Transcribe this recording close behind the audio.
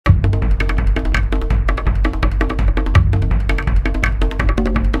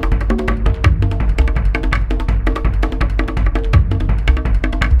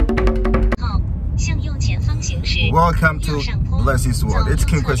welcome to Bless This World. It's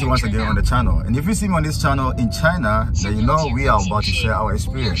King KWESI once again on the channel. And if you see me on this channel in China, then you know we are about to share our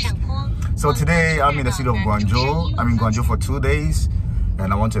experience. So today I'm in the city of Guangzhou. I'm in Guangzhou for 2 days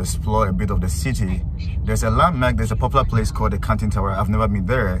and I want to explore a bit of the city. There's a landmark, there's a popular place called the Canton Tower. I've never been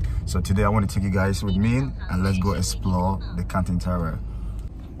there. So today I want to take you guys with me and let's go explore the Canton Tower.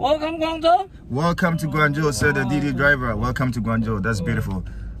 Welcome Guangzhou. Welcome to Guangzhou, said the DD driver. Welcome to Guangzhou. That's beautiful.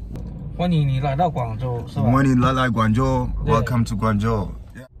 欢迎你来到广州，是吧？欢迎来到广州 Welcome to Guangzhou.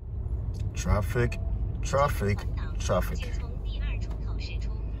 Yeah. Traffic.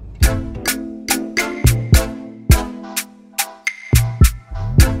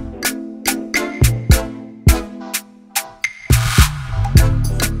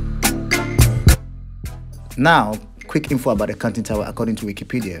 Now, quick info about the Canton Tower according to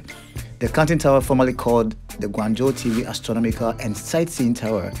Wikipedia. The Canton Tower, formerly called the Guangzhou TV Astronomical and Sightseeing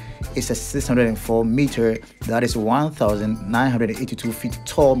Tower, is a 604-meter, that is 1,982 feet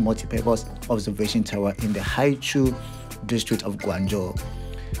tall multi-purpose observation tower in the Haichu district of Guangzhou.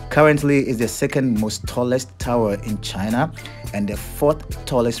 Currently, it's the second most tallest tower in China and the fourth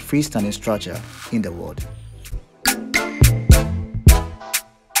tallest freestanding structure in the world.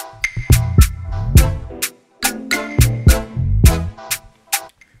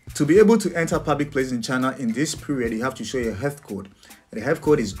 To be able to enter public places in China in this period, you have to show your health code. The health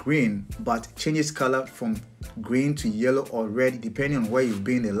code is green, but changes color from green to yellow or red depending on where you've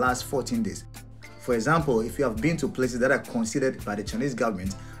been the last 14 days. For example, if you have been to places that are considered by the Chinese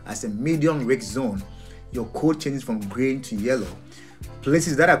government as a medium risk zone, your code changes from green to yellow.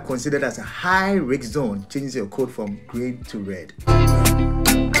 Places that are considered as a high risk zone changes your code from green to red.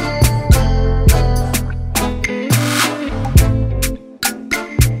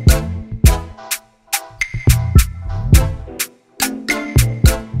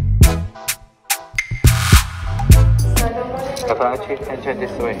 Enter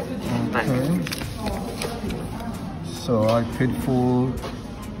this way. Okay. So I paid for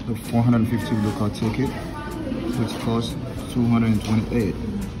the 450 local ticket, which cost 228.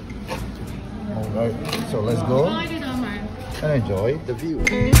 Alright, so let's go and enjoy the view.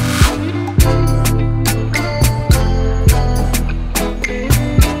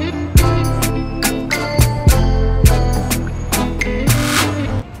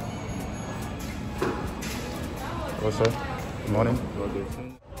 Hello, sir. Good morning.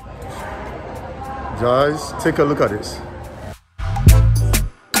 Guys, take a look at this.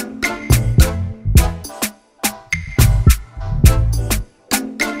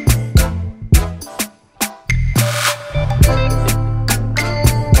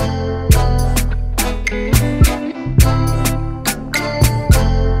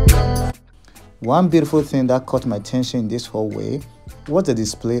 One beautiful thing that caught my attention in this hallway was the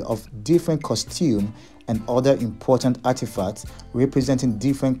display of different costumes and other important artifacts representing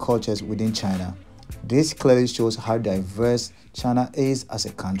different cultures within China. This clearly shows how diverse China is as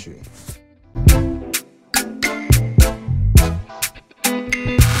a country.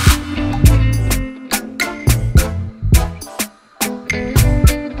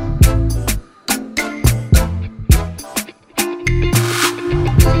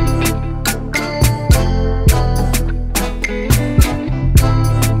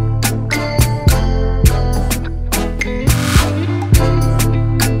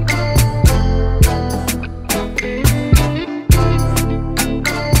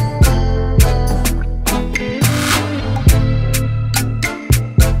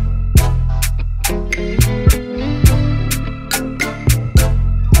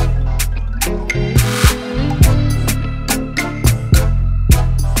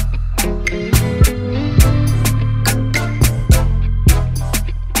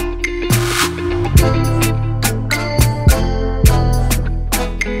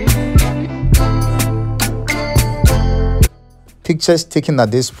 Pictures taken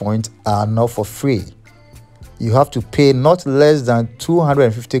at this point are not for free. You have to pay not less than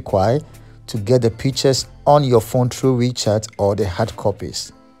 250 kwai to get the pictures on your phone through WeChat or the hard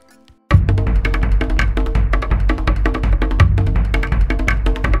copies.